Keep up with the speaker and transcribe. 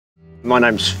My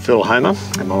name's Phil Homer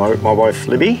and my wife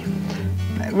Libby.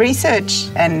 Research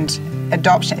and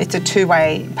adoption, it's a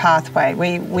two-way pathway.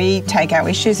 We take our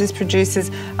issues as producers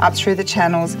up through the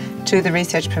channels to the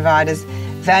research providers.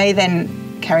 They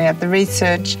then carry out the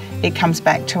research. It comes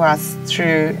back to us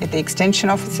through the extension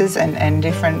offices and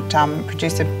different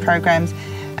producer programs,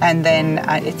 and then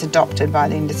it's adopted by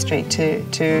the industry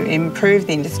to improve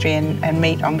the industry and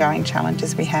meet ongoing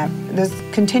challenges we have. There's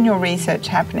continual research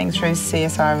happening through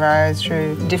CSIRO,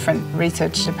 through different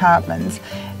research departments,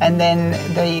 and then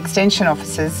the extension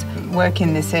officers work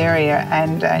in this area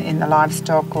and in the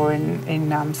livestock or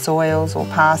in soils or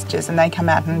pastures, and they come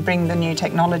out and bring the new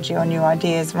technology or new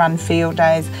ideas, run field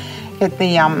days, get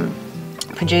the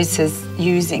producers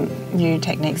using new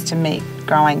techniques to meet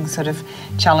growing sort of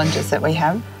challenges that we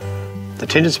have. They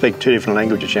tend to speak two different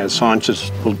languages. You know,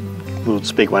 scientists will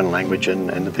speak one language and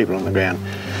the people on the ground,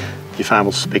 your farm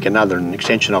will speak another, and an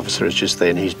extension officer is just there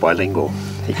and he's bilingual.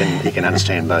 He can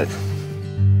understand both.